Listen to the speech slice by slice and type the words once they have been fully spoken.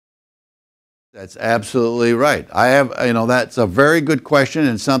That's absolutely right. I have, that's a very good question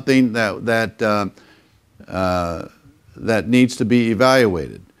and something that needs to be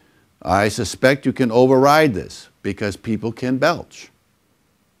evaluated. I suspect you can override this because people can belch.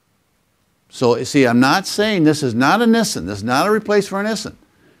 So see, I'm not saying this is not a Nissen. This is not a replace for a Nissen.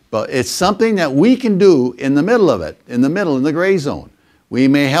 But it's something that we can do in the middle of it, in the gray zone. We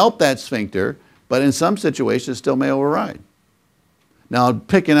may help that sphincter, but in some situations still may override. Now,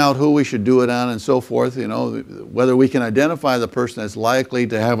 picking out who we should do it on and so forth, whether we can identify the person that's likely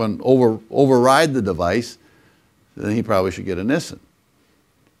to have an override the device, then he probably should get a Nissen.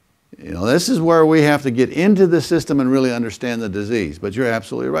 This is where we have to get into the system and really understand the disease. But you're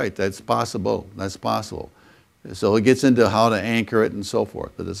absolutely right. That's possible. That's possible. So it gets into how to anchor it and so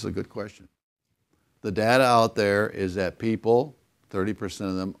forth. But this is a good question. The data out there is that people, 30%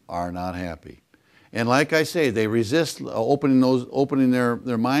 of them, are not happy. And like I say, they resist opening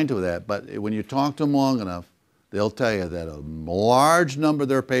their mind to that. But when you talk to them long enough, they'll tell you that a large number of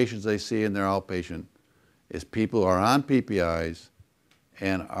their patients they see in their outpatient is people who are on PPIs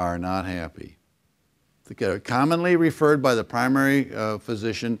and are not happy. They're commonly referred by the primary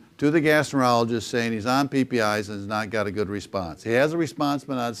physician to the gastroenterologist saying he's on PPIs and has not got a good response. He has a response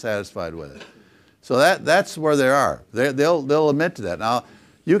but not satisfied with it. So that's where they are. They'll admit to that. Now,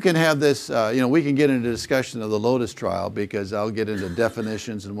 you can have this, we can get into discussion of the LOTUS trial because I'll get into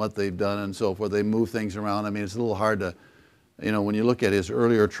definitions and what they've done and so forth. They move things around. I mean, it's a little hard to, when you look at his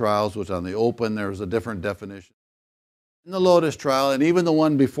earlier trials, which on the open, there was a different definition. In the LOTUS trial, and even the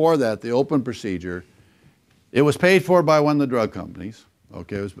one before that, the open procedure, it was paid for by one of the drug companies.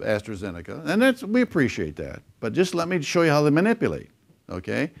 Okay, it was AstraZeneca, and we appreciate that. But just let me show you how they manipulate,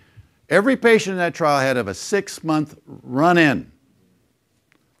 okay? Every patient in that trial had to have a 6-month run-in.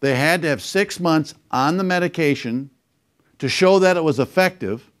 They had to have 6 months on the medication to show that it was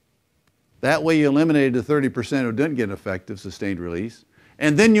effective. That way you eliminated the 30% who didn't get effective sustained release.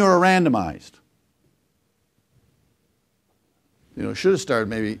 And then you were randomized. It should have started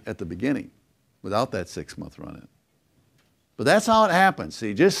maybe at the beginning without that 6-month run-in. But that's how it happens.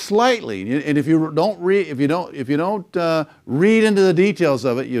 See, just slightly. And if you don't read into the details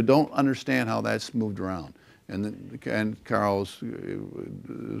of it, you don't understand how that's moved around. And Carl's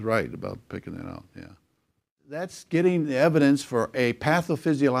right about picking that out. Yeah, that's getting the evidence for a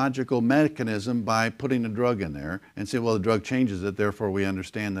pathophysiological mechanism by putting a drug in there and say, well, the drug changes it, therefore we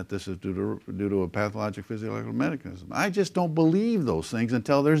understand that this is due to a pathologic physiological mechanism. I just don't believe those things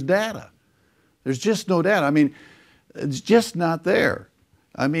until there's data. There's just no data. I mean, it's just not there.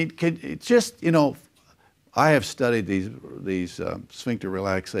 I mean, it's just, I have studied these sphincter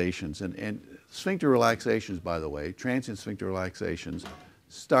relaxations, and sphincter relaxations, by the way, transient sphincter relaxations,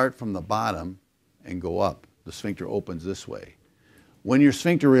 start from the bottom and go up. The sphincter opens this way. When your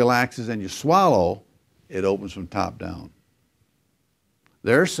sphincter relaxes and you swallow, it opens from top down.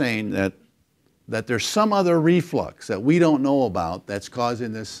 They're saying that there's some other reflux that we don't know about that's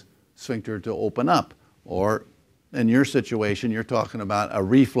causing this sphincter to open up. Or in your situation, you're talking about a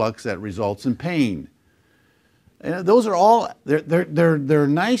reflux that results in pain. And those are all, they're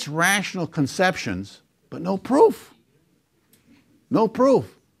nice rational conceptions, but no proof. No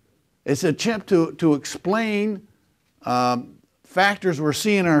proof. It's an attempt to explain factors we're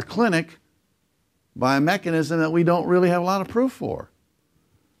seeing in our clinic by a mechanism that we don't really have a lot of proof for.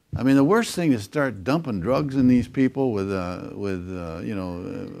 I mean, the worst thing is to start dumping drugs in these people with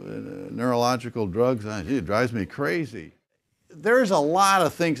neurological drugs. It drives me crazy. There's a lot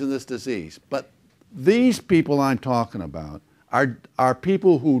of things in this disease, but these people I'm talking about are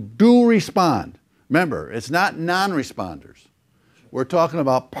people who do respond. Remember, it's not non-responders. We're talking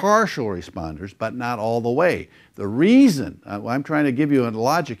about partial responders, but not all the way. The reason, I'm trying to give you a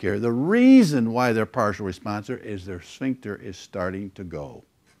logic here, the reason why they're partial responder is their sphincter is starting to go.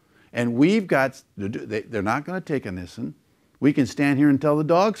 And we've got, they're not going to take a Nissen. We can stand here until the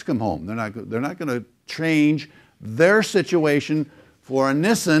dogs come home. They're not going to change their situation for a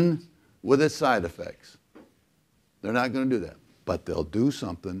Nissen with its side effects. They're not going to do that. But they'll do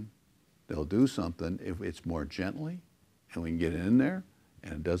something. They'll do something if it's more gently and we can get in there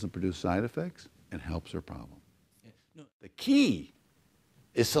and it doesn't produce side effects and helps their problem. The key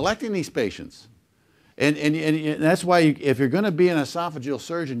is selecting these patients. And that's why if you're going to be an esophageal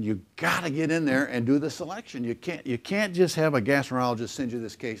surgeon, you've got to get in there and do the selection. You can't just have a gastroenterologist send you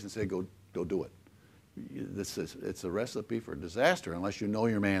this case and say, go do it. It's a recipe for disaster unless you know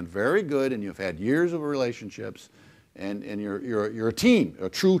your man very good and you've had years of relationships and you're a team, a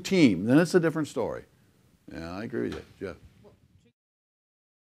true team. Then it's a different story. Yeah, I agree with you, Jeff.